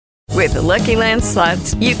With the Lucky Land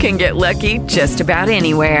Slots, you can get lucky just about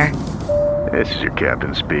anywhere. This is your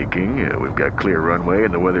captain speaking. We've got clear runway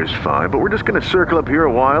and the weather's fine, but we're just going to circle up here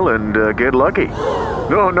a while and get lucky.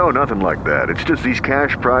 No, nothing like that. It's just these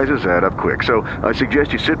cash prizes add up quick. So I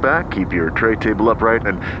suggest you sit back, keep your tray table upright,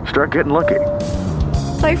 and start getting lucky.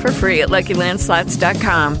 Play for free at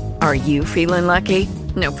LuckyLandSlots.com. Are you feeling lucky?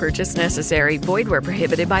 No purchase necessary. Void where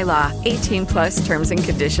prohibited by law. 18+ terms and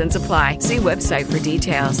conditions apply. See website for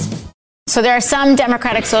details. So there are some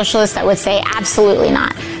Democratic Socialists that would say absolutely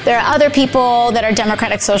not. There are other people that are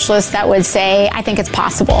Democratic Socialists that would say, I think it's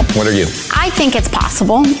possible. What are you? I think it's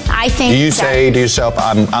possible. I think. Do you say to yourself,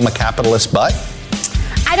 I'm a capitalist, but?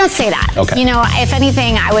 I don't say that. Okay. You know, if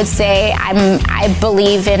anything, I would say I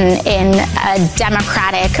believe in a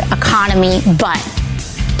democratic economy, but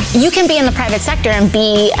you can be in the private sector and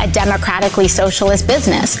be a democratically socialist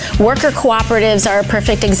business. Worker cooperatives are a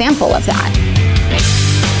perfect example of that.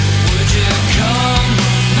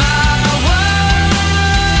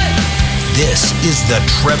 This is the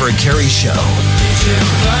Trevor Carey Show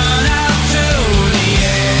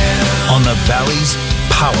on the Valley's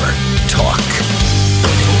Power Talk.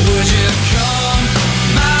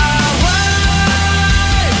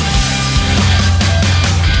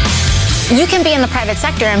 You can be in the private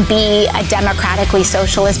sector and be a democratically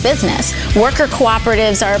socialist business. Worker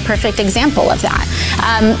cooperatives are a perfect example of that.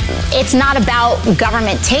 It's not about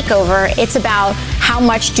government takeover. It's about how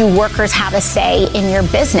much do workers have a say in your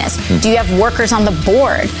business? Do you have workers on the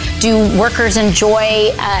board? Do workers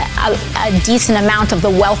enjoy a decent amount of the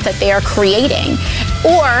wealth that they are creating?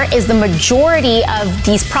 Or is the majority of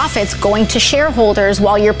these profits going to shareholders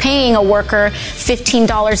while you're paying a worker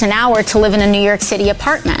 $15 an hour to live in a New York City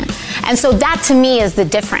apartment? And so that to me is the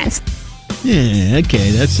difference. Yeah,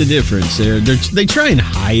 okay, that's the difference. They try and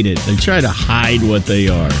hide it. They try to hide what they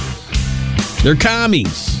are. They're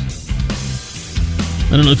commies.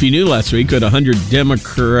 I don't know if you knew last week, but 100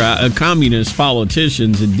 communist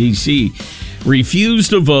politicians in D.C. refused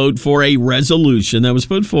to vote for a resolution that was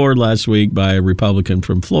put forward last week by a Republican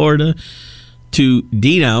from Florida to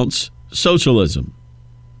denounce socialism.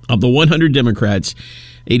 Of the 100 Democrats,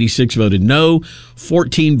 86 voted no,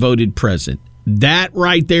 14 voted present. That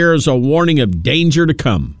right there is a warning of danger to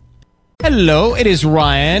come. Hello, it is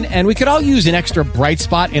Ryan, and we could all use an extra bright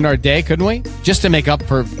spot in our day, couldn't we? Just to make up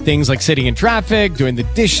for things like sitting in traffic, doing the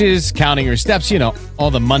dishes, counting your steps, you know,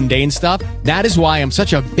 all the mundane stuff. That is why I'm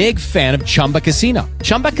such a big fan of Chumba Casino.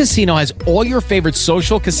 Chumba Casino has all your favorite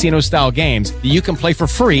social casino-style games that you can play for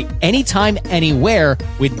free anytime, anywhere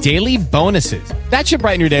with daily bonuses. That should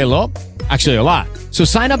brighten your day a little. Actually, a lot. So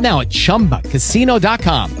sign up now at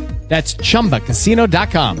ChumbaCasino.com. That's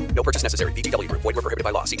ChumbaCasino.com. No purchase necessary. VGW Group. Void where prohibited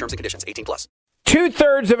by law. See terms and conditions. 18+.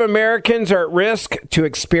 2/3 of Americans are at risk to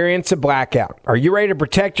experience a blackout. Are you ready to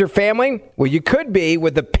protect your family? Well, you could be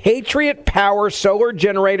with the Patriot Power Solar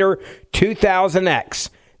Generator 2000X.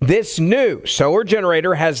 This new solar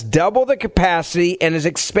generator has double the capacity and is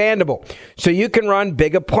expandable, so you can run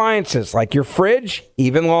big appliances like your fridge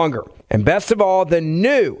even longer. And best of all, the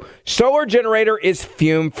new solar generator is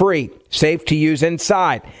fume-free, safe to use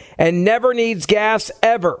inside, and never needs gas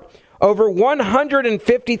ever. Over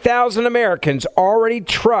 150,000 Americans already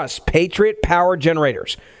trust Patriot Power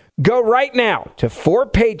Generators. Go right now to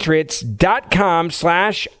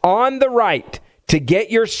 4patriots.com/ontherright to get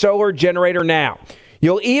your solar generator now.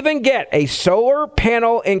 You'll even get a solar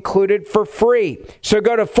panel included for free. So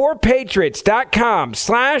go to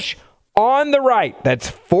 4patriots.com/ontherright. That's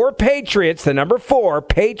 4patriots, the number 4,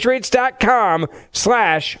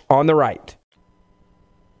 patriots.com/ontherright.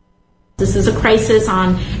 This is a crisis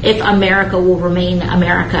on if America will remain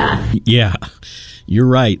America. Yeah, you're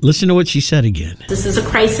right. Listen to what she said again. This is a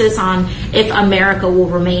crisis on if America will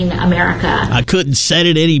remain America. I couldn't said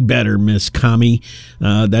it any better, Miss Commie.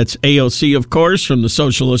 That's AOC, of course, from the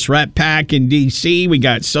Socialist Rat Pack in D.C. We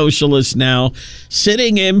got socialists now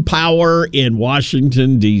sitting in power in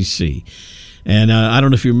Washington, D.C. And I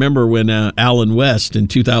don't know if you remember when Alan West in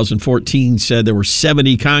 2014 said there were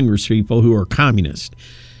 70 congresspeople who are communists.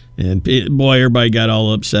 And boy, everybody got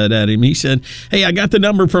all upset at him. He said, hey, I got the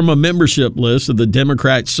number from a membership list of the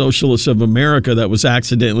Democrat Socialists of America that was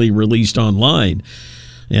accidentally released online.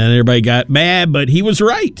 And everybody got mad, but he was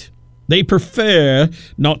right. They prefer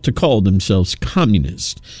not to call themselves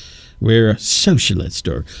communist. We're a socialist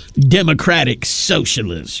or democratic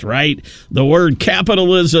socialist, right? The word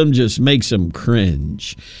capitalism just makes them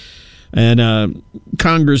cringe. And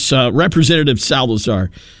Congress Representative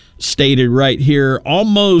Salazar stated right here,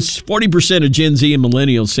 almost 40% of Gen Z and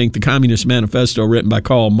millennials think the Communist Manifesto written by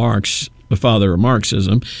Karl Marx the father of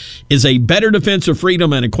Marxism, is a better defense of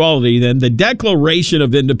freedom and equality than the Declaration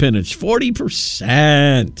of Independence.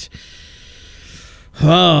 40%.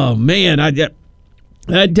 Oh, man,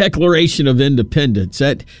 that Declaration of Independence,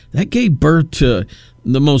 that gave birth to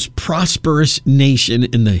the most prosperous nation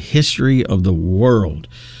in the history of the world.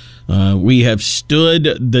 We have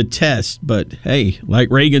stood the test, but hey, like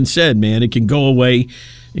Reagan said, man, it can go away.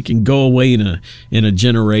 It can go away in a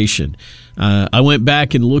generation. I went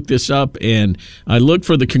back and looked this up, and I looked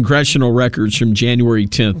for the congressional records from January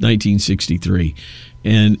 10th, 1963.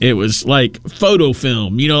 And it was like photo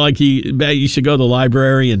film, like you used to go to the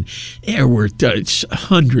library, and there were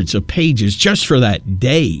hundreds of pages just for that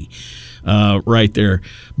day right there.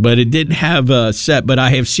 But it didn't have a set, but I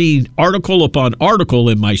have seen article upon article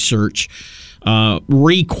in my search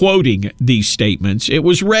re-quoting these statements. It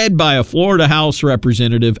was read by a Florida House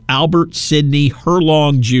Representative, Albert Sidney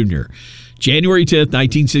Herlong Jr., January 10th,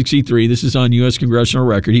 1963. This is on U.S. Congressional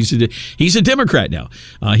Record. He's a Democrat now.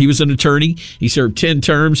 He was an attorney. He served 10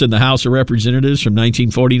 terms in the House of Representatives from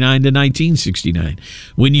 1949 to 1969.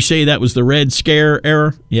 When you say that was the Red Scare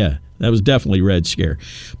era, yeah, that was definitely Red Scare.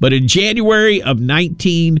 But in January of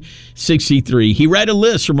 1963, he read a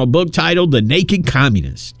list from a book titled The Naked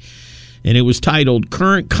Communist, and it was titled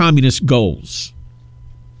Current Communist Goals.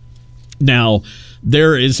 Now,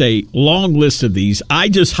 there is a long list of these. I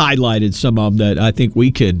just highlighted some of them that I think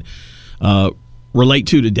we can relate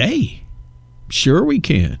to today. Sure we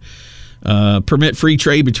can. Permit free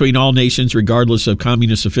trade between all nations regardless of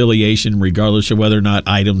communist affiliation, regardless of whether or not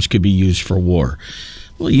items could be used for war.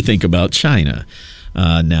 Well, you think about China.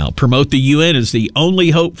 Now, promote the UN as the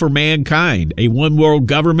only hope for mankind, a one-world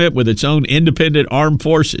government with its own independent armed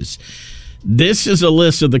forces. This is a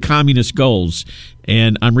list of the communist goals,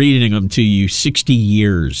 and I'm reading them to you 60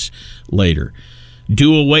 years later.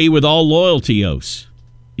 Do away with all loyalty oaths,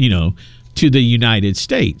 to the United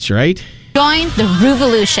States, right? Join the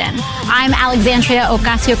revolution. I'm Alexandria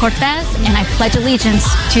Ocasio-Cortez, and I pledge allegiance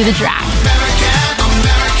to the drag.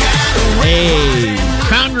 Hey,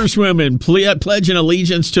 Congresswomen pledging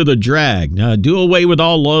allegiance to the drag. Do away with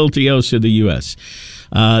all loyalty oaths to the U.S.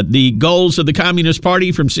 The goals of the Communist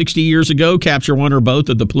Party from 60 years ago: capture one or both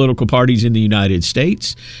of the political parties in the United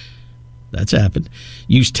States. That's happened.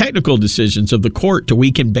 Use technical decisions of the court to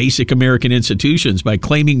weaken basic American institutions by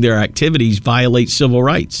claiming their activities violate civil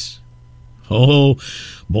rights. Oh,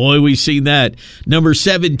 boy, we've seen that. Number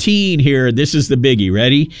 17 here. This is the biggie.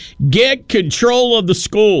 Ready? Get control of the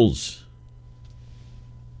schools.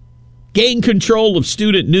 Gain control of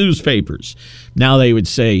student newspapers. Now they would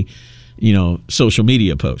say, social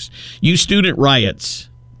media posts. Use student riots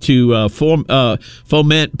to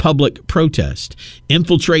foment public protest.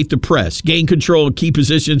 Infiltrate the press. Gain control of key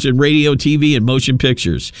positions in radio, TV, and motion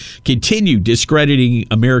pictures. Continue discrediting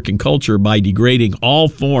American culture by degrading all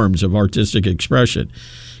forms of artistic expression.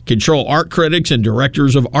 Control art critics and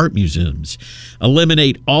directors of art museums.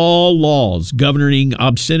 Eliminate all laws governing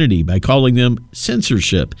obscenity by calling them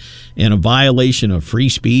censorship and a violation of free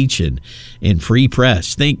speech and free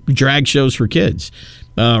press. Think drag shows for kids.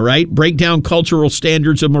 Right? Break down cultural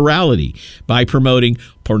standards of morality by promoting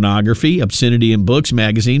pornography, obscenity in books,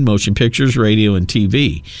 magazine, motion pictures, radio, and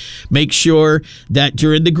TV. Make sure that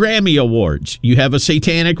during the Grammy Awards, you have a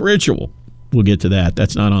satanic ritual. We'll get to that.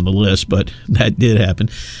 That's not on the list, but that did happen.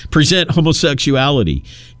 Present homosexuality,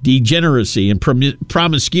 degeneracy, and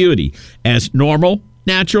promiscuity as normal,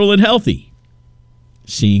 natural, and healthy.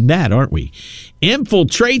 Seeing that, aren't we?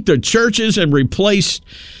 Infiltrate the churches and replace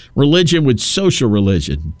religion with social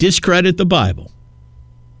religion. Discredit the Bible.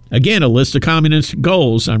 Again, a list of communist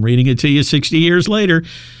goals. I'm reading it to you 60 years later.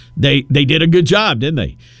 They did a good job, didn't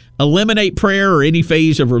they? Eliminate prayer or any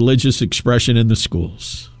phase of religious expression in the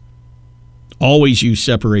schools. Always use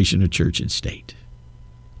separation of church and state.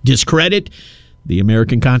 Discredit the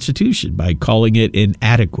American Constitution by calling it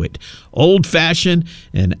inadequate, old-fashioned,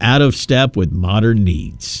 and out of step with modern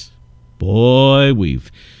needs. Boy,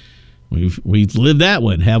 we've lived that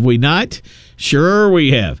one, have we not? Sure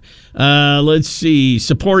we have. Let's see.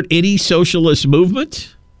 Support any socialist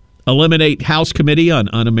movement. Eliminate House Committee on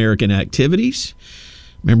Un-American Activities.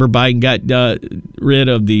 Remember, Biden got rid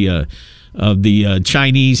of the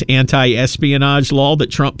Chinese anti-espionage law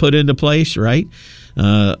that Trump put into place, right?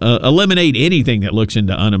 Eliminate anything that looks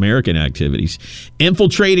into un-American activities.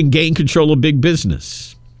 Infiltrate and gain control of big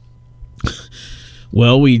business.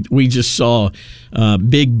 Well, we just saw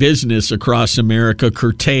big business across America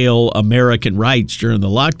curtail American rights during the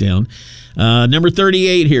lockdown. Number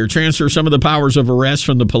 38 here, transfer some of the powers of arrest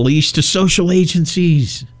from the police to social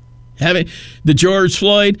agencies. The George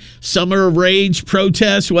Floyd Summer of Rage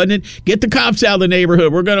protest, wasn't it? Get the cops out of the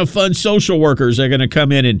neighborhood. We're going to fund social workers. They're going to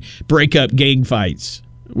come in and break up gang fights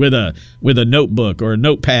with a notebook or a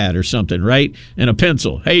notepad or something, right? And a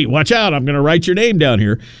pencil. Hey, watch out. I'm going to write your name down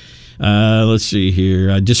here. Let's see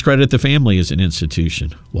here. Discredit the family as an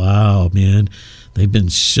institution. Wow, man. They've been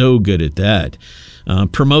so good at that.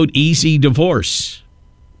 Promote easy divorce.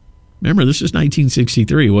 Remember, this is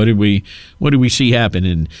 1963. What did we see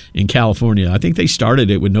happen in California? I think they started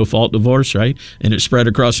it with no-fault divorce, right? And it spread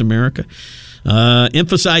across America.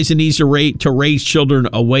 Emphasize the need to raise children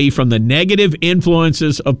away from the negative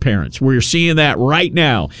influences of parents. We're seeing that right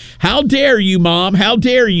now. How dare you, Mom? How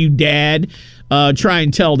dare you, Dad? Try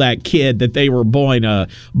and tell that kid that they were born a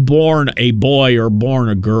boy or born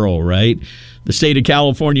a girl, right? The state of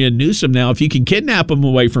California and Newsom now, if you can kidnap them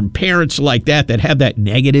away from parents like that have that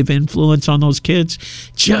negative influence on those kids,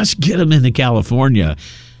 just get them into California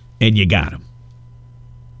and you got them.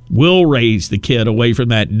 We'll raise the kid away from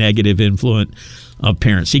that negative influence of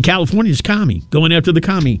parents. See, California's commie, going after the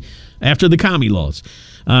commie laws.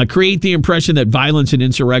 Create the impression that violence and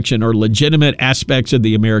insurrection are legitimate aspects of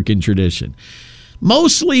the American tradition.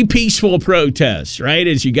 Mostly peaceful protests, right?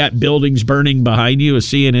 As you got buildings burning behind you, a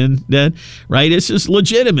CNN dead, right? This is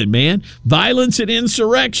legitimate, man. Violence and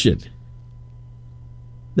insurrection.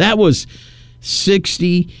 That was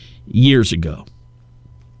 60 years ago.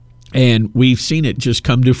 And we've seen it just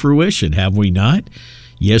come to fruition, have we not?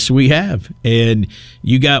 Yes, we have. And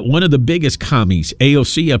you got one of the biggest commies,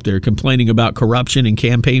 AOC, up there complaining about corruption and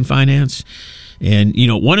campaign finance. And,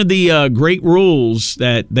 one of the great rules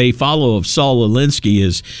that they follow of Saul Alinsky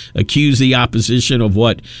is accuse the opposition of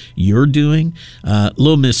what you're doing.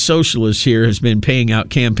 Little Miss Socialist here has been paying out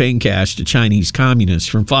campaign cash to Chinese communists.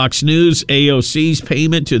 From Fox News, AOC's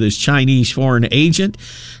payment to this Chinese foreign agent.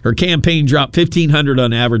 Her campaign dropped $1,500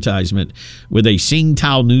 on advertisement with a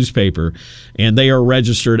Xingtao newspaper, and they are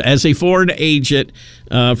registered as a foreign agent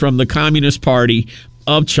from the Communist Party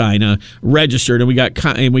of China, registered, and we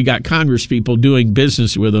got Congress people doing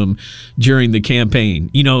business with them during the campaign.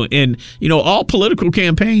 All political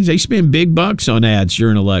campaigns, they spend big bucks on ads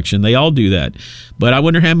during an election. They all do that. But I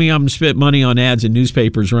wonder how many of them spent money on ads in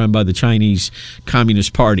newspapers run by the Chinese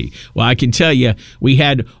Communist Party. Well, I can tell you, we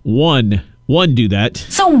had one do that.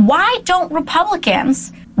 So why don't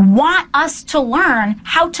Republicans want us to learn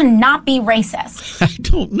how to not be racist? I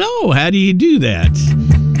don't know. How do you do that?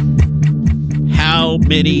 How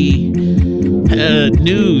many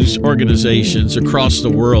news organizations across the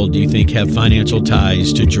world do you think have financial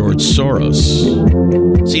ties to George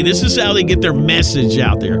Soros? See, this is how they get their message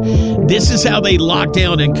out there. This is how they lock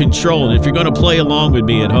down and control. And if you're going to play along with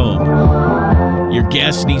me at home, your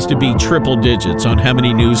guess needs to be triple digits on how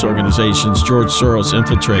many news organizations George Soros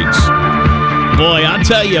infiltrates. Boy, I'll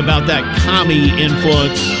tell you about that commie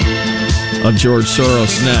influence of George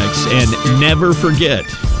Soros next. And never forget,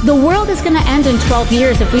 the world is going to end in 12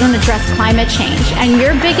 years if we don't address climate change. And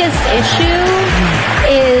your biggest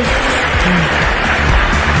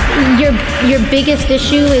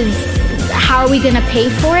issue is how are we going to pay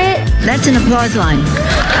for it? That's an applause line.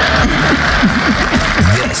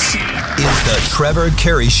 This is the Trevor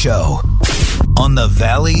Carey Show on the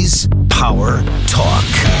Valley's Power Talk.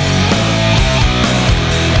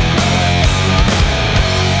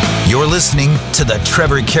 You're listening to the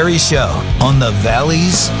Trevor Carey Show on the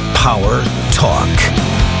Valley's Power Talk.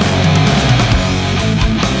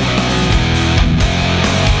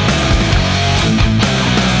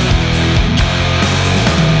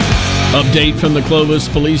 Update from the Clovis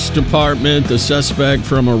Police Department. The suspect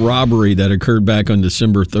from a robbery that occurred back on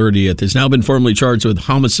December 30th has now been formally charged with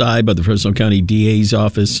homicide by the Fresno County DA's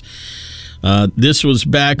office. This was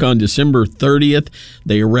back on December 30th.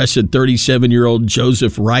 They arrested 37-year-old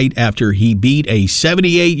Joseph Wright after he beat a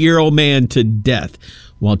 78-year-old man to death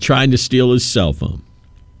while trying to steal his cell phone.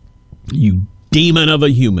 You demon of a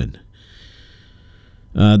human.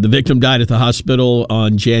 The victim died at the hospital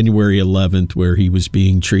on January 11th where he was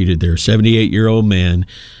being treated there. 78-year-old man,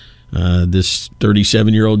 this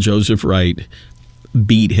 37-year-old Joseph Wright,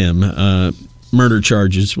 beat him. Murder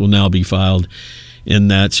charges will now be filed in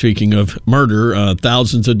that. Speaking of murder,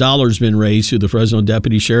 thousands of dollars been raised through the Fresno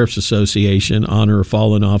Deputy Sheriff's Association, honor of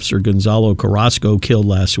fallen officer Gonzalo Carrasco, killed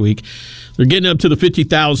last week. They're getting up to the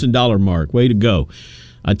 $50,000 mark. Way to go.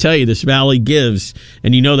 I tell you, this valley gives,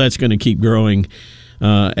 and you know that's going to keep growing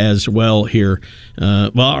as well here.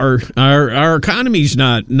 Well, our economy's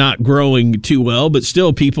not growing too well, but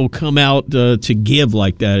still people come out to give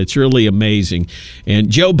like that. It's really amazing. And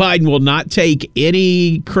Joe Biden will not take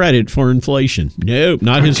any credit for inflation. No,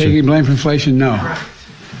 not his. Taking blame for inflation? No.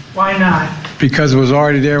 Why not? Because it was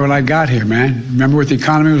already there when I got here, man. Remember what the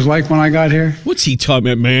economy was like when I got here? What's he talking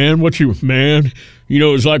about, man? Man? You know,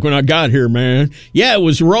 it was like when I got here, man. Yeah, it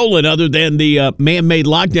was rolling other than the man-made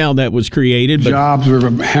lockdown that was created. But jobs were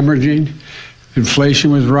hemorrhaging.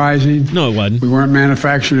 Inflation was rising. No, it wasn't. We weren't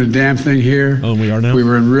manufacturing a damn thing here. Oh, we are now? We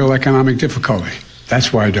were in real economic difficulty.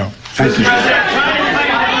 That's why I don't. Thank you.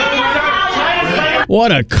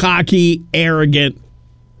 What a cocky, arrogant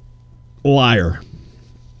liar.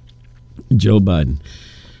 Joe Biden.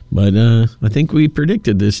 But I think we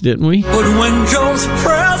predicted this, didn't we? But when Joe's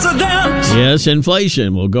president... Yes,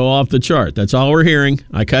 inflation will go off the chart. That's all we're hearing.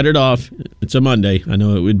 I cut it off. It's a Monday. I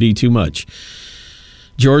know it would be too much.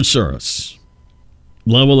 George Soros.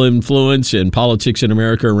 Level of influence in politics in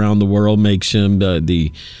America around the world makes him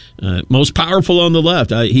the most powerful on the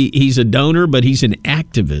left. He's a donor, but he's an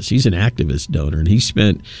activist. He's an activist donor. And he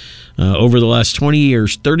spent, over the last 20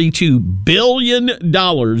 years, $32 billion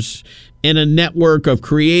in a network of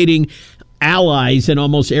creating allies in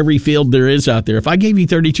almost every field there is out there. If I gave you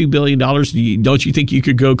 $32 billion, don't you think you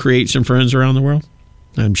could go create some friends around the world?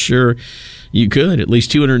 I'm sure you could. At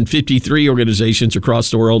least 253 organizations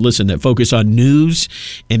across the world, listen, that focus on news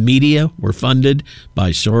and media were funded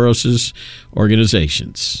by Soros's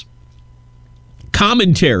organizations.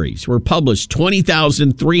 Commentaries were published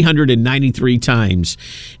 20,393 times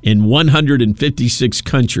in 156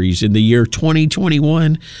 countries in the year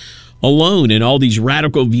 2021 alone. And all these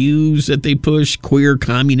radical views that they push, queer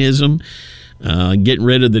communism, getting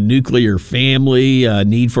rid of the nuclear family,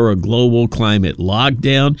 need for a global climate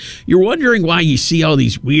lockdown. You're wondering why you see all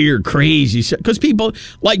these weird, crazy stuff. Because people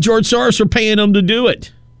like George Soros are paying them to do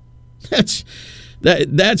it. That's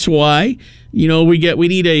why. You know, we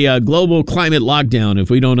need a global climate lockdown if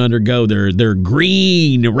we don't undergo their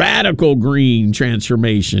green, radical green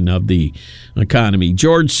transformation of the economy.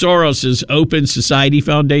 George Soros's Open Society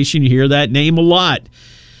Foundation, you hear that name a lot,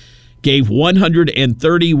 gave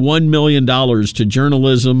 $131 million to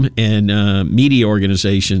journalism and media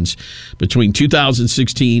organizations between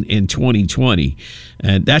 2016 and 2020.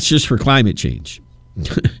 And that's just for climate change.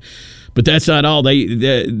 But that's not all.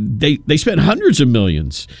 They spent hundreds of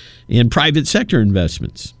millions in private sector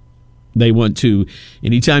investments. They want to,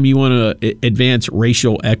 anytime you want to advance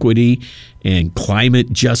racial equity and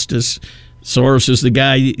climate justice, Soros is the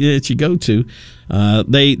guy that you go to.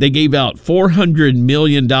 They gave out $400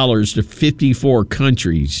 million to 54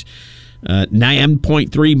 countries.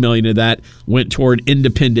 9.3 million of that went toward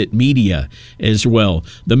independent media as well.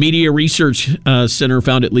 The Media Research Center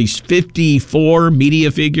found at least 54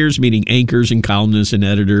 media figures, meaning anchors and columnists and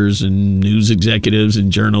editors and news executives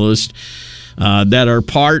and journalists that are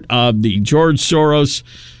part of the George Soros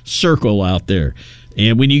circle out there.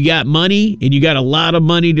 And when you got money and you got a lot of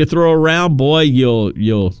money to throw around, boy,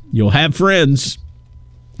 you'll have friends.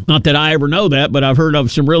 Not that I ever know that, but I've heard of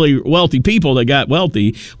some really wealthy people that got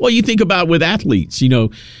wealthy. Well, you think about with athletes, who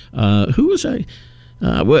was I?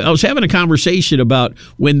 I was having a conversation about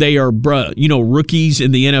when they are, rookies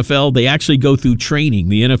in the NFL, they actually go through training.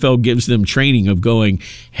 The NFL gives them training of going,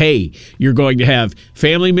 hey, you're going to have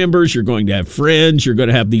family members, you're going to have friends, you're going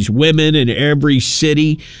to have these women in every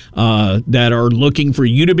city that are looking for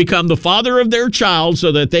you to become the father of their child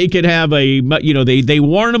so that they could have they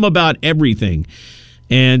warn them about everything.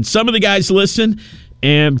 And some of the guys listen,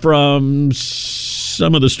 and from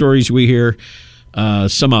some of the stories we hear,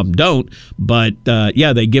 some of them don't. But,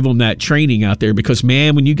 they give them that training out there because,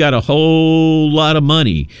 man, when you got a whole lot of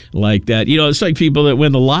money like that, it's like people that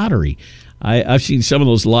win the lottery. I've seen some of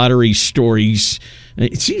those lottery stories.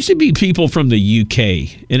 It seems to be people from the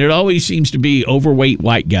UK, and it always seems to be overweight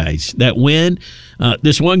white guys that win.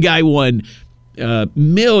 This one guy won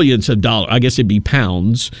millions of dollars. I guess it'd be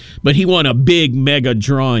pounds, but he won a big mega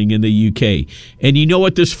drawing in the UK. And you know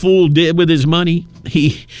what this fool did with his money?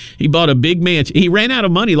 He bought a big mansion. He ran out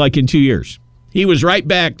of money like in 2 years. He was right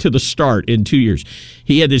back to the start in 2 years.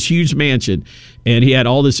 He had this huge mansion and he had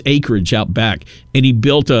all this acreage out back, and he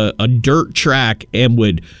built a dirt track and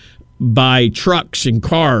would buy trucks and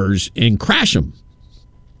cars and crash them.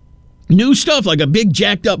 New stuff, like a big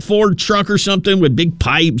jacked up Ford truck or something with big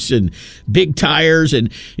pipes and big tires,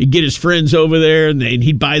 and he'd get his friends over there and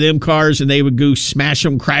he'd buy them cars and they would go smash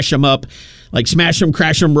them, crash them up, like smash them,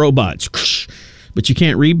 crash them robots. But you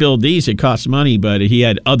can't rebuild these. It costs money, but he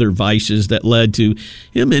had other vices that led to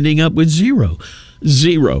him ending up with zero.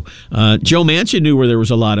 Joe Manchin knew where there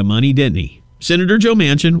was a lot of money, didn't he? Senator Joe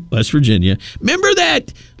Manchin, West Virginia. Remember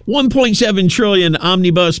that $1.7 trillion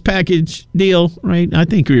omnibus package deal, right? I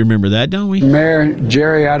think we remember that, don't we? Mayor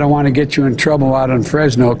Jerry, I don't want to get you in trouble out in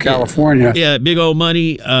Fresno, California. Yeah, big old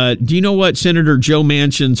money. Do you know what Senator Joe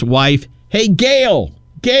Manchin's wife, hey, Gail,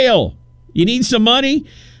 You need some money?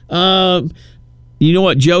 You know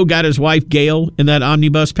what Joe got his wife Gail in that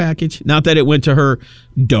omnibus package? Not that it went to her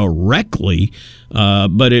directly,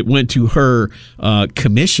 but it went to her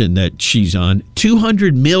commission that she's on.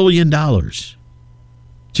 $200 million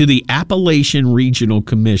to the Appalachian Regional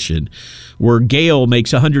Commission, where Gail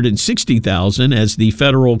makes $160,000 as the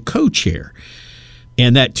federal co-chair.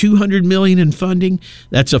 And that $200 million in funding,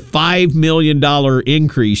 that's a $5 million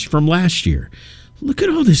increase from last year. Look at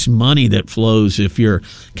all this money that flows if you're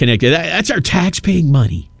connected. That's our tax-paying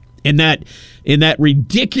money. In that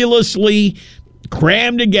ridiculously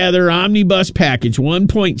crammed together omnibus package,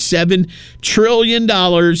 $1.7 trillion.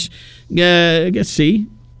 Let's see.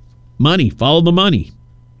 Money. Follow the money.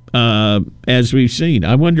 As we've seen.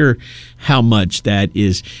 I wonder how much that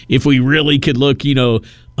is. If we really could look,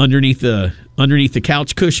 underneath the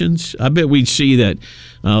couch cushions, I bet we'd see that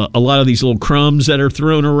a lot of these little crumbs that are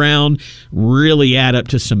thrown around really add up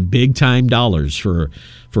to some big time dollars for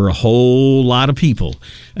a whole lot of people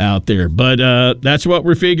out there. But that's what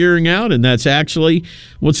we're figuring out, and that's actually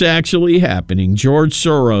what's actually happening. George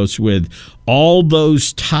Soros, with all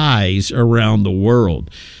those ties around the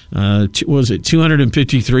world, was it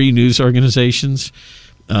 253 news organizations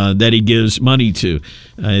that he gives money to?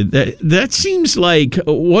 That seems like,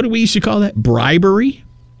 what do we used to call that? Bribery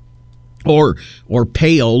or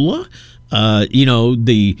payola?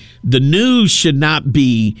 The news should not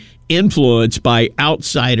be influenced by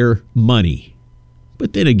outsider money.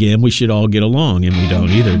 But then again, we should all get along, and we don't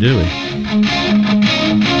either, do we?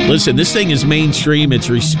 Listen, this thing is mainstream. It's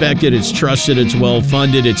respected. It's trusted. It's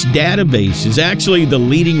well-funded. Its database is actually the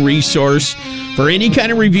leading resource for any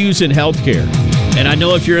kind of reviews in healthcare. And I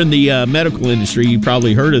know if you're in the medical industry, you've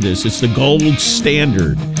probably heard of this. It's the gold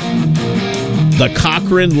standard. The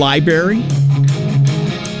Cochrane Library.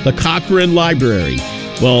 The Cochrane Library.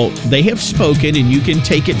 Well, they have spoken, and you can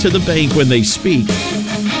take it to the bank when they speak.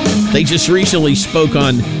 They just recently spoke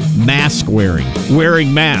on mask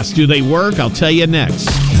wearing masks. Do they work? I'll tell you next.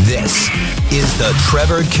 This is the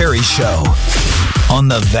Trevor Carey Show on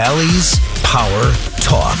the Valley's Power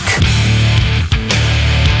Talk.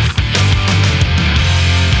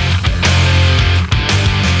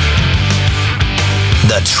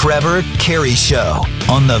 The Trevor Carey Show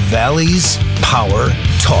on the Valley's Power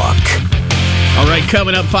Talk. All right,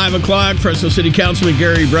 coming up 5 o'clock, Fresno City Councilman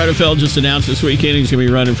Gary Bredefeld just announced this weekend he's going to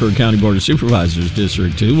be running for County Board of Supervisors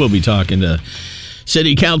District 2. We'll be talking to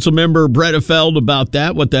City Council Member Bredefeld about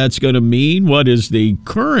that, what that's going to mean. What is the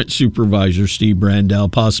current supervisor, Steve Brandel,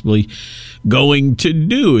 possibly going to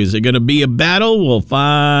do? Is it going to be a battle? We'll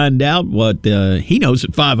find out what he knows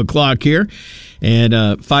at 5 o'clock here. And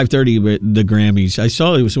 5:30, the Grammys. I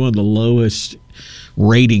saw it was one of the lowest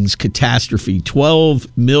ratings, catastrophe.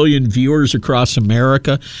 12 million viewers across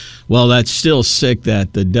America. Well, that's still sick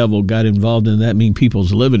that the devil got involved in that. I mean,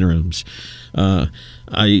 people's living rooms.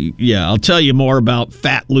 I'll tell you more about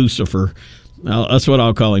Fat Lucifer. That's what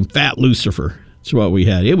I'll call him, Fat Lucifer. That's what we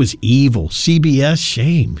had. It was evil. CBS,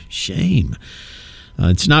 shame.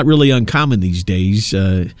 It's not really uncommon these days.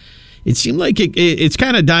 It seemed like it's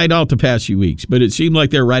kind of died off the past few weeks, but it seemed like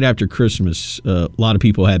there right after Christmas, a lot of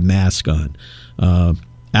people had masks on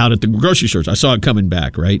out at the grocery stores. I saw it coming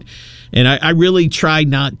back, right? And I really try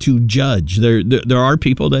not to judge. There are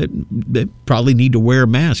people that probably need to wear a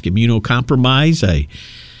mask, immunocompromised.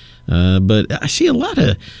 But I see a lot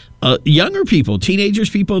of younger people, teenagers,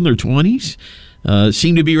 people in their 20s,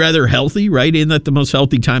 seem to be rather healthy, right? Isn't that the most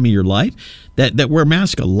healthy time of your life? That wear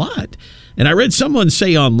masks a lot. And I read someone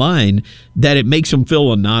say online that it makes them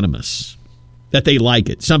feel anonymous, that they like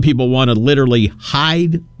it. Some people want to literally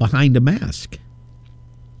hide behind a mask.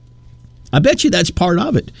 I bet you that's part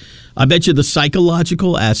of it. I bet you the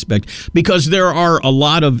psychological aspect, because there are a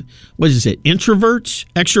lot of, introverts,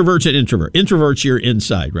 extroverts, and introverts. Introverts, you're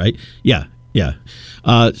inside, right? Yeah.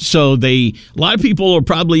 So a lot of people are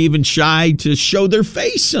probably even shy to show their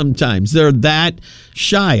face sometimes. They're that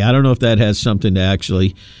shy. I don't know if that has something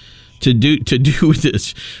to do with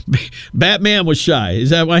this. Batman was shy. Is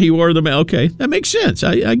that why he wore the mask? Okay, that makes sense.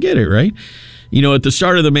 I get it, right? At the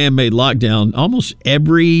start of the man-made lockdown, almost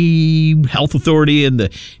every health authority in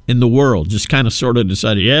the world just kind of sort of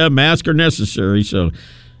decided, masks are necessary. So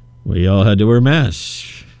we all had to wear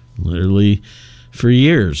masks, literally for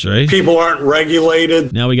years, right? People aren't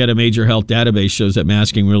regulated. Now we got a major health database shows that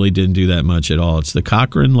masking really didn't do that much at all. It's the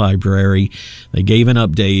Cochrane Library. They gave an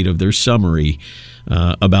update of their summary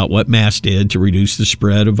about what masks did to reduce the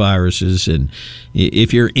spread of viruses. And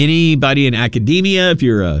if you're anybody in academia, if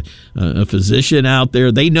you're a physician out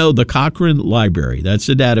there, they know the Cochrane Library. That's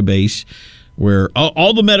the database where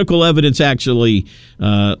all the medical evidence actually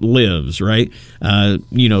lives, right?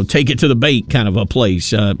 Take it to the bank kind of a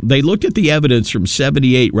place. They looked at the evidence from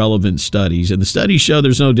 78 relevant studies, and the studies show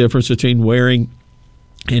there's no difference between wearing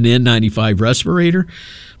an N95 respirator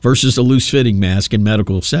versus a loose-fitting mask in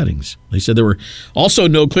medical settings. They said there were also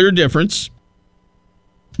no clear difference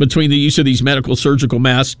between the use of these medical surgical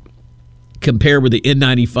masks compared with the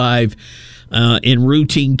N95 in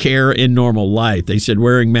routine care in normal life. They said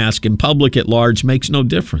wearing masks in public at large makes no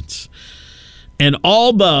difference. And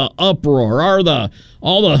all the uproar, all the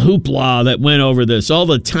hoopla that went over this, all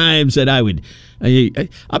the times that I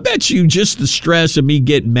bet you just the stress of me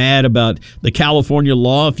getting mad about the California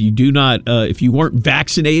law, if you weren't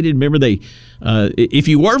vaccinated, remember if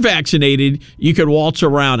you were vaccinated, you could waltz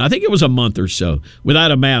around, I think it was a month or so,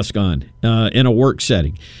 without a mask on in a work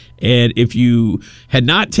setting. And if you had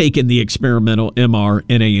not taken the experimental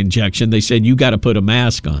mRNA injection, they said you got to put a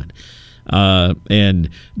mask on.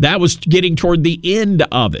 And that was getting toward the end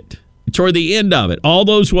of it. All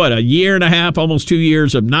those, a year and a half, almost 2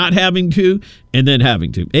 years of not having to and then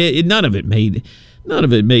having to. None of it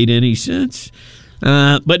made any sense.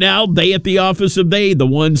 But now they at the office of the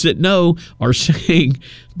ones that know, are saying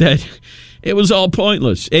that it was all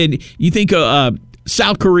pointless. And you think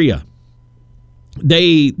South Korea.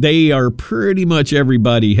 They are pretty much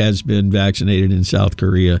everybody has been vaccinated in South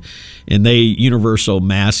Korea, and universal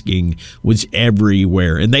masking was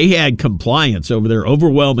everywhere, and they had compliance over there,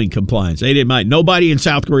 overwhelming compliance. They didn't mind. Nobody in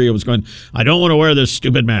South Korea was going, I don't want to wear this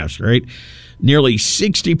stupid mask, right? Nearly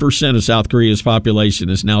 60% of South Korea's population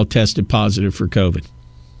is now tested positive for COVID.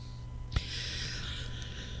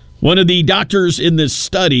 One of the doctors in this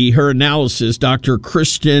study, her analysis, Dr.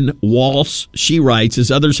 Kristen Walsh, she writes,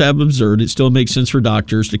 as others have observed, it still makes sense for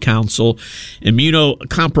doctors to counsel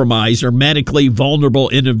immunocompromised or medically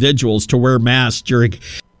vulnerable individuals to wear masks during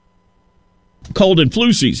cold and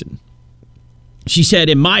flu season. She said,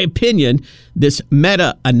 in my opinion, this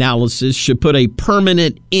meta-analysis should put a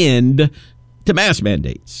permanent end to mask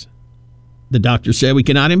mandates. The doctor said we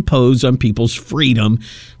cannot impose on people's freedom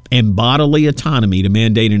and bodily autonomy to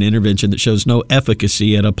mandate an intervention that shows no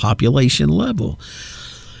efficacy at a population level.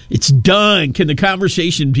 It's done. Can the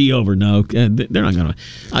conversation be over? No, they're not going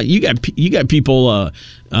to. You got people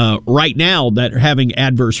right now that are having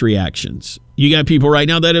adverse reactions. You got people right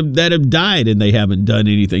now that have died and they haven't done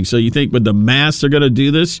anything. So you think with the masks they're going to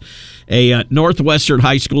do this? A Northwestern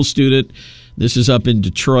high school student. This is up in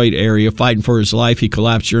Detroit area, fighting for his life. He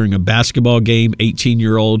collapsed during a basketball game.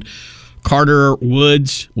 18-year-old Carter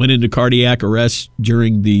Woods went into cardiac arrest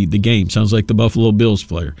during the game. Sounds like the Buffalo Bills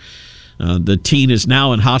player. The teen is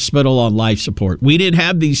now in hospital on life support. We didn't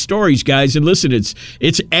have these stories, guys. And listen, it's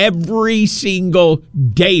every single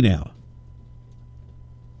day now.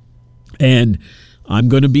 And I'm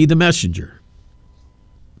going to be the messenger.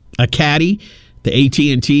 A caddy, the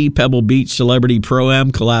AT&T Pebble Beach Celebrity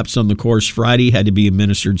Pro-Am collapsed on the course Friday, had to be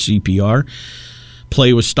administered CPR.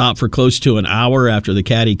 Play was stopped for close to an hour after the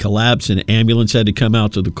caddy collapsed. An ambulance had to come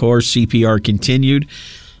out to the course. CPR continued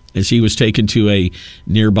as he was taken to a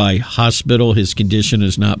nearby hospital. His condition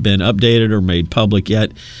has not been updated or made public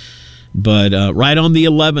yet. But right on the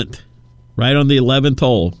 11th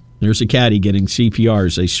hole, there's a caddy getting CPR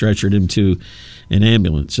as they stretchered him to an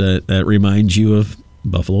ambulance. That reminds you of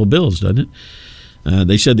Buffalo Bills, doesn't it?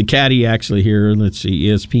 They said the caddy actually here, let's see,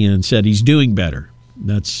 ESPN said he's doing better.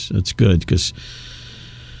 That's good because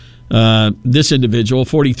this individual,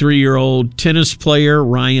 43-year-old tennis player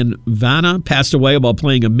Ryan Vanna, passed away while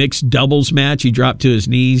playing a mixed doubles match. He dropped to his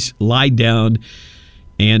knees, lied down,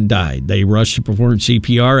 and died. They rushed to perform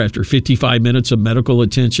CPR. After 55 minutes of medical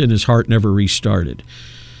attention, his heart never restarted.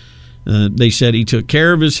 They said he took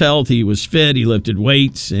care of his health. He was fit. He lifted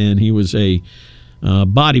weights, and he was a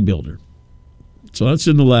bodybuilder. So that's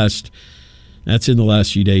in the last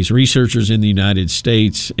few days. Researchers in the United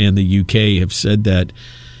States and the UK have said that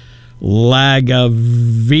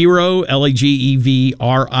Lagevrio,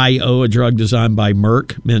 Lagevrio, a drug designed by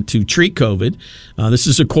Merck, meant to treat COVID. This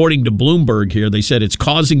is according to Bloomberg here. They said it's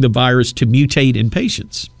causing the virus to mutate in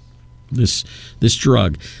patients. This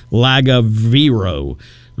drug, Lagevrio,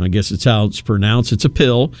 I guess it's how it's pronounced. It's a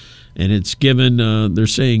pill, and it's given, they're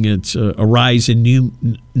saying it's a rise in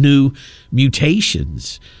new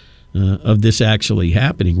mutations of this actually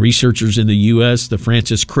happening. Researchers in the U.S., the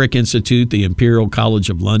Francis Crick Institute, the Imperial College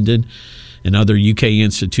of London, and other UK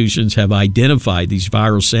institutions have identified these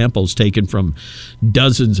viral samples taken from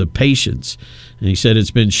dozens of patients. And he said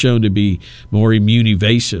it's been shown to be more immune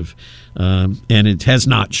evasive, and it has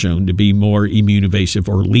not shown to be more immune evasive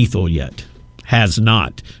or lethal yet. Has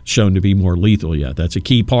not shown to be more lethal yet. That's a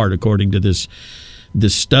key part, according to this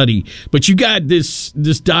this study. But you got this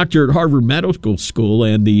doctor at Harvard Medical School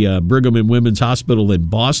and the Brigham and Women's Hospital in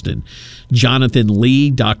Boston, Jonathan Lee,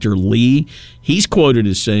 Dr. Lee. He's quoted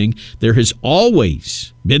as saying, there has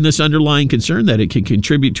always been this underlying concern that it can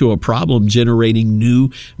contribute to a problem generating new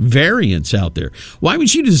variants out there. Why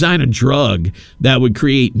would you design a drug that would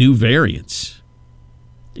create new variants?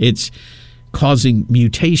 It's causing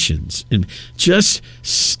mutations. And just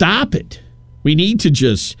stop it. We need to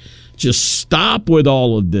just stop with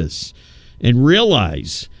all of this and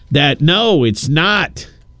realize that, no, it's not.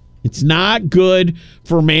 It's not good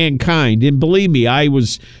for mankind. And believe me, I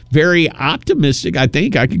was very optimistic. I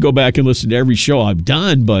think I could go back and listen to every show I've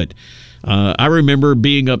done, but I remember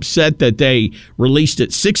being upset that they released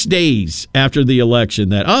it 6 days after the election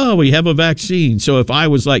that, we have a vaccine. So if I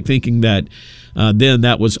was like thinking that then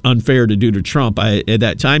that was unfair to do to Trump, at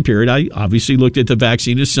that time period, I obviously looked at the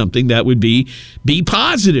vaccine as something that would be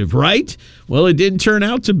positive, right? Well, it didn't turn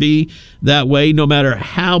out to be that way, no matter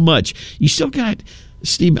how much. You still got,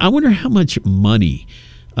 Steve, I wonder how much money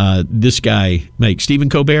this guy makes, Stephen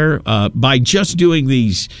Colbert, by just doing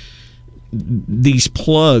these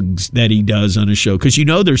plugs that he does on a show, because you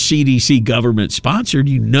know they're CDC government sponsored.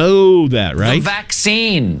 You know that, right? The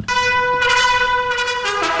vaccine.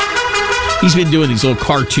 He's been doing these little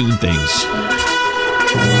cartoon things.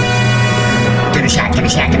 Get a shot, get a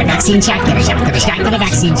shot, get a vaccine shot, get a shot, get a shot, get a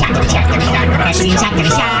vaccine shot, get a shot, get a shot, get a vaccine shot, get a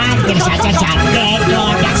shot, get a shot, get a shot, get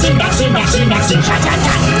your vaccine, vaccine, vaccine, vaccine, shot, shot,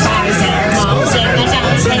 shot. Sorry, sir, mom, sir, my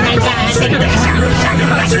God, say my God, say get a shot, get a shot, get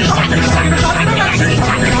a vaccine shot, get a shot, get a shot, get a vaccine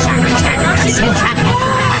shot, get a shot, get a shot, get a vaccine shot.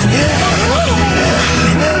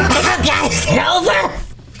 Guys, get over.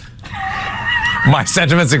 My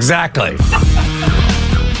sentiments exactly.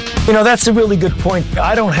 You know, that's a really good point.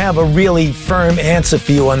 I don't have a really firm answer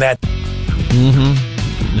for you on that. Mm-hmm.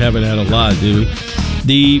 Haven't had a lot, do we?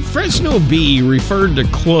 The Fresno Bee referred to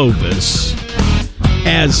Clovis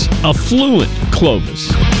as affluent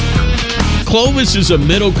Clovis. Clovis is a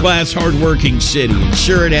middle-class, hardworking city, and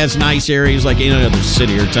sure, it has nice areas like any other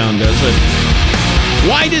city or town does, but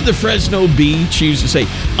why did the Fresno Bee choose to say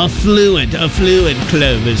affluent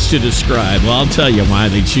Clovis to describe? Well, I'll tell you why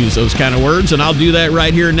they choose those kind of words, and I'll do that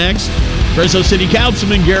right here next. Fresno City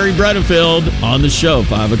Councilman Gary Bredefeld on the show,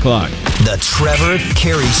 5 o'clock. The Trevor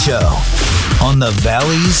Carey Show on the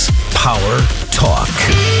Valley's Power Talk.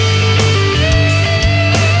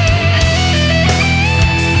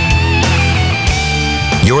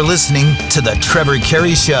 You're listening to the Trevor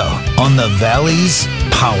Carey Show on the Valley's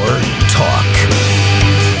Power Talk.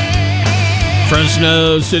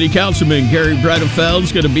 Fresno City Councilman Gary Bredefeld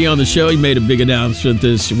is going to be on the show. He made a big announcement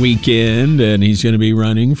this weekend, and he's going to be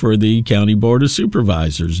running for the County Board of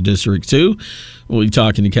Supervisors, District 2. We'll be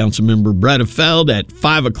talking to Councilmember Bredefeld at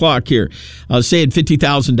 5 o'clock here. I was saying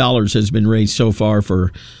 $50,000 has been raised so far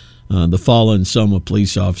for the fallen Selma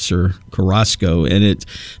police officer Carrasco, and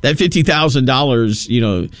that $50,000, you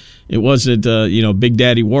know, it wasn't Big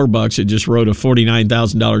Daddy Warbucks. It just wrote a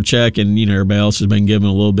 $49,000 check, and everybody else has been given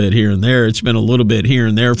a little bit here and there. It's been a little bit here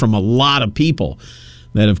and there from a lot of people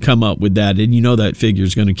that have come up with that, and that figure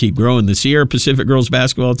is going to keep growing. The Sierra Pacific girls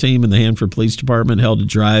basketball team and the Hanford Police Department held a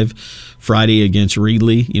drive Friday against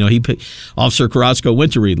Reedley. Officer Carrasco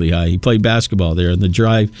went to Reedley High. He played basketball there, and the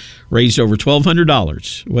drive raised over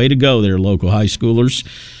 $1,200. Way to go there, local high schoolers.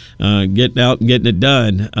 Getting out and getting it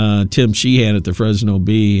done. Tim Sheehan at the Fresno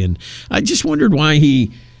Bee, and I just wondered why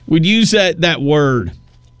he would use that word.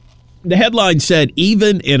 The headline said,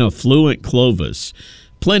 even in affluent Clovis,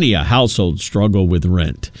 plenty of households struggle with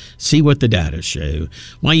rent. See what the data show.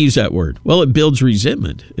 Why use that word? Well, it builds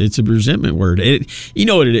resentment. It's a resentment word. You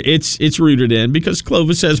know what it is? It's rooted in because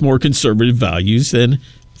Clovis has more conservative values than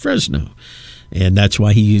Fresno. And that's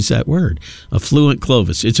why he used that word. Affluent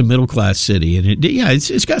Clovis. It's a middle-class city. And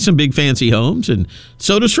it's got some big fancy homes, and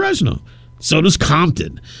so does Fresno. So does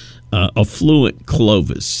Compton. Affluent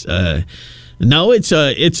Clovis. No, it's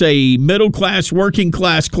a middle-class,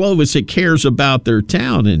 working-class Clovis that cares about their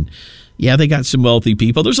town. And, yeah, they got some wealthy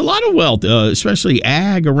people. There's a lot of wealth, especially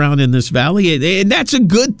ag around in this valley. And that's a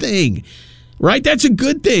good thing, right? That's a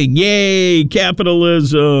good thing. Yay,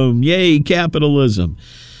 capitalism. Yay, capitalism.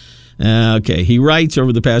 Okay, he writes,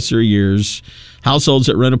 over the past 3 years, households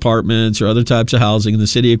that rent apartments or other types of housing in the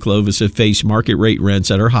city of Clovis have faced market rate rents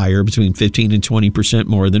that are higher, between 15 and 20%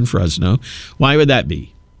 more than Fresno. Why would that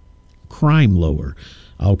be? Crime lower.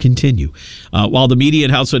 I'll continue. While the median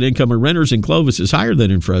household income of renters in Clovis is higher than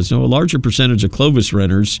in Fresno, a larger percentage of Clovis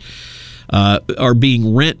renters are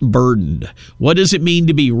being rent burdened. What does it mean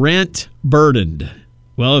to be rent burdened?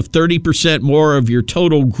 Well, if 30% more of your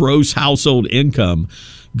total gross household income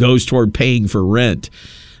goes toward paying for rent,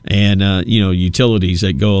 and utilities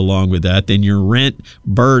that go along with that, then you're rent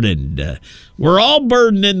burdened. We're all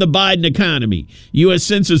burdened in the Biden economy. U.S.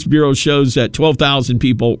 Census Bureau shows that 12,000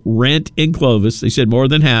 people rent in Clovis. They said more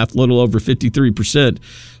than half, little over 53%,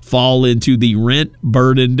 fall into the rent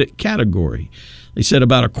burdened category. They said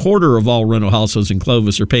about a quarter of all rental households in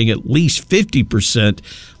Clovis are paying at least 50%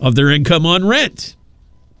 of their income on rent.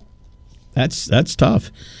 That's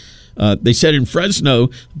tough. They said in Fresno,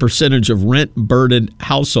 the percentage of rent-burdened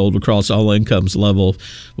household across all incomes level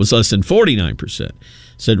was less than 49%.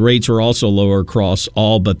 Said rates were also lower across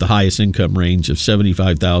all but the highest income range of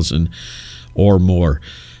 $75,000 or more.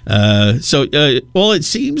 It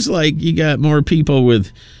seems like you got more people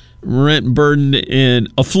with rent burden in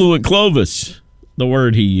affluent Clovis, the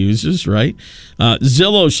word he uses, right?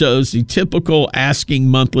 Zillow shows the typical asking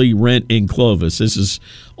monthly rent in Clovis. This is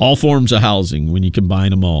all forms of housing when you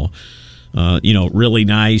combine them all. Really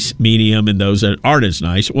nice, medium, and those that aren't as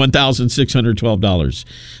nice, $1,612.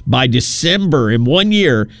 By December, in 1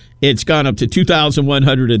 year, it's gone up to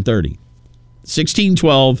 $2,130.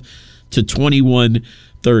 $1,612 to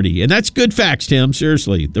 $2,130. And that's good facts, Tim,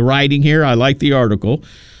 seriously. The writing here, I like the article.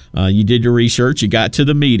 You did your research. You got to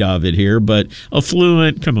the meat of it here. But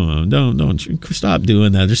affluent, come on, don't stop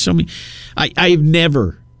doing that. There's so many. I've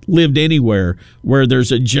never lived anywhere where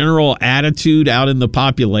there's a general attitude out in the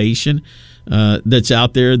population that's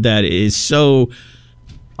out there that is so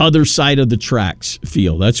other side of the tracks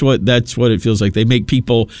feel. That's what it feels like. They make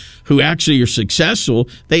people who actually are successful,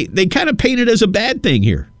 they kind of paint it as a bad thing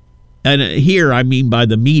here. And here, I mean by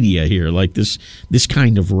the media here, like this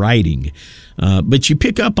kind of writing. But you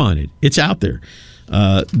pick up on it. It's out there,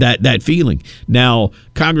 that feeling. Now,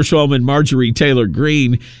 Congresswoman Marjorie Taylor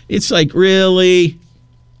Greene, it's like, really?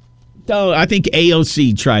 I think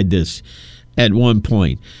AOC tried this at one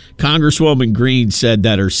point. Congresswoman Greene said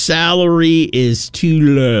that her salary is too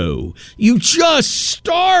low. You just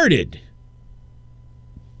started.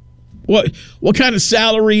 What kind of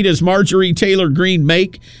salary does Marjorie Taylor Greene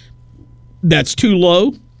make that's too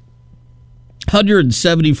low?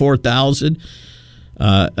 $174,000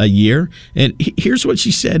 a year. And here's what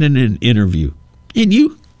she said in an interview. And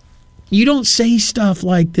you don't say stuff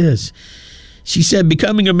like this. She said,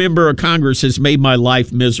 becoming a member of Congress has made my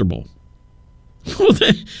life miserable. Well,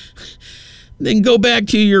 then go back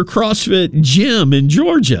to your CrossFit gym in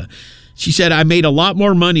Georgia. She said, I made a lot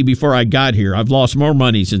more money before I got here. I've lost more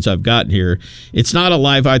money since I've gotten here. It's not a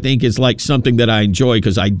life I think is like something that I enjoy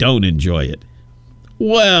because I don't enjoy it.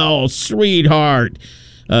 Well, sweetheart.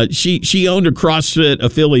 She owned a CrossFit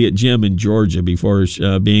affiliate gym in Georgia before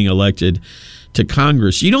being elected to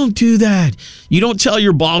Congress. You don't do that. You don't tell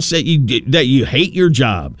your boss that you hate your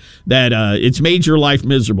job, that it's made your life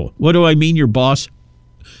miserable. What do I mean, your boss?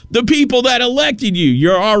 The people that elected you.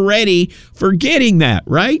 You're already forgetting that,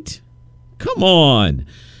 right? Come on.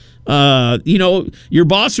 Your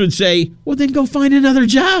boss would say, well, then go find another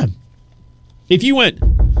job. If you went,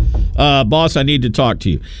 boss, I need to talk to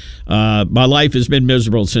you. My life has been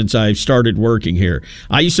miserable since I started working here.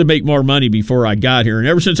 I used to make more money before I got here, and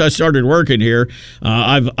ever since I started working here,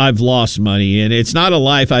 I've lost money, and it's not a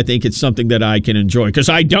life. I think it's something that I can enjoy because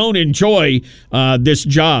I don't enjoy this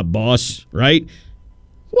job, boss. Right?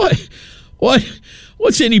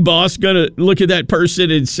 What's any boss gonna look at that person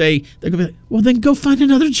and say? They're gonna be like, well, then go find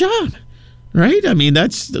another job, right? I mean,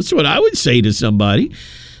 that's what I would say to somebody.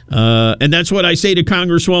 And that's what I say to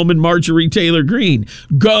Congresswoman Marjorie Taylor Greene.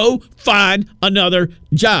 Go find another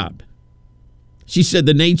job. She said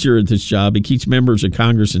the nature of this job, it keeps members of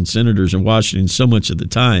Congress and senators in Washington so much of the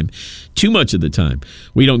time, too much of the time.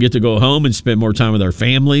 We don't get to go home and spend more time with our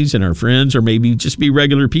families and our friends or maybe just be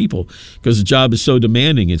regular people because the job is so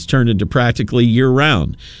demanding. It's turned into practically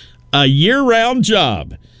year-round. A year-round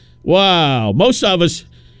job. Wow. Most of us,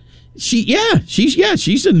 she's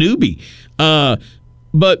a newbie.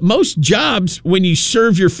 But most jobs, when you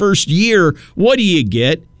serve your first year, what do you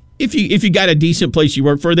get? If you got a decent place you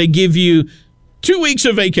work for, they give you 2 weeks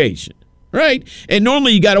of vacation, right? And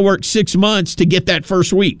normally you got to work 6 months to get that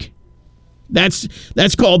first week. That's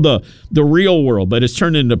called the real world, but it's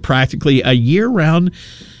turned into practically a year-round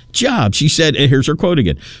job. She said, and here's her quote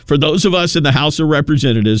again, for those of us in the House of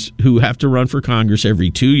Representatives who have to run for Congress every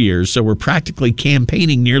 2 years, so we're practically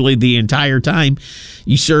campaigning nearly the entire time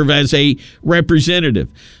you serve as a representative.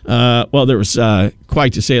 Well, there was,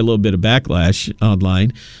 quite to say, a little bit of backlash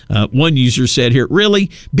online. One user said here,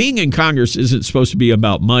 really, being in Congress isn't supposed to be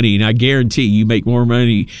about money, and I guarantee you make more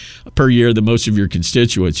money per year than most of your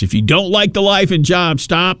constituents. If you don't like the life and job,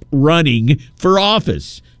 stop running for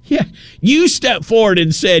office. Yeah, you stepped forward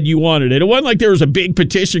and said you wanted it. It wasn't like there was a big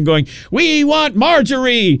petition going, "We want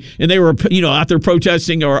Marjorie," and they were, out there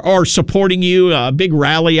protesting or supporting you. A big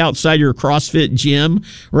rally outside your CrossFit gym,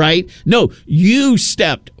 right? No, you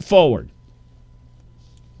stepped forward.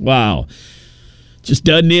 Wow. Just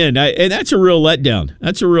doesn't end. And that's a real letdown.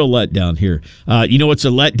 That's a real letdown here. You know what's a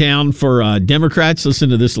letdown for Democrats? Listen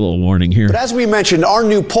to this little warning here. But as we mentioned, our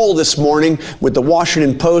new poll this morning with the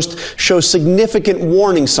Washington Post shows significant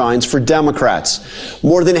warning signs for Democrats.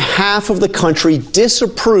 More than half of the country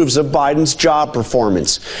disapproves of Biden's job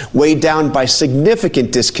performance, weighed down by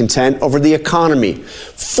significant discontent over the economy.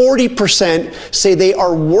 40% say they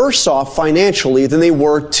are worse off financially than they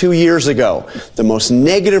were 2 years ago. The most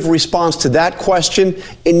negative response to that question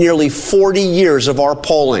in nearly 40 years of our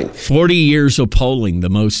polling. 40 years of polling, the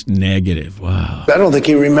most negative. Wow. I don't think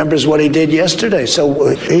he remembers what he did yesterday, so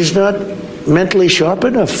he's not mentally sharp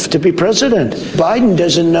enough to be president. Biden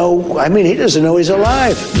doesn't know, he doesn't know he's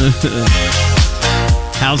alive.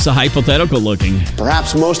 How's the hypothetical looking?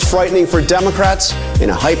 Perhaps most frightening for Democrats, in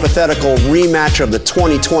a hypothetical rematch of the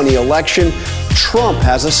 2020 election, Trump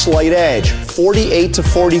has a slight edge,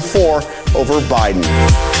 48-44 over Biden.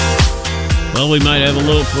 Well, we might have a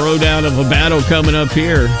little throwdown of a battle coming up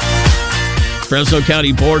here. Fresno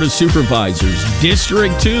County Board of Supervisors.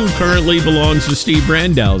 District 2 currently belongs to Steve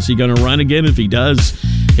Brandow. Is he going to run again? If he does,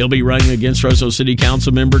 he'll be running against Fresno City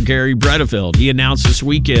Council member Gary Bredefeld. He announced this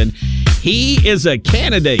weekend he is a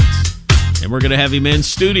candidate. And we're going to have him in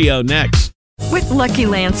studio next. With Lucky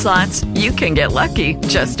Land Slots, you can get lucky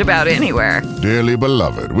just about anywhere. Dearly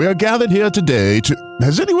beloved, we are gathered here today to...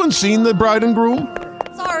 Has anyone seen the bride and groom?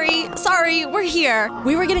 Sorry, we're here.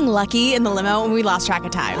 We were getting lucky in the limo and we lost track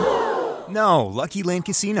of time. No, Lucky Land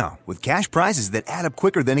Casino, with cash prizes that add up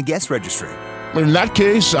quicker than a guest registry. In that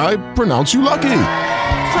case, I pronounce you lucky.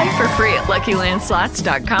 Play for free at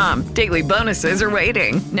LuckyLandSlots.com. Daily bonuses are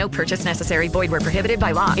waiting. No purchase necessary. Void where prohibited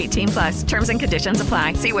by law. 18+. Terms and conditions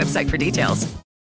apply. See website for details.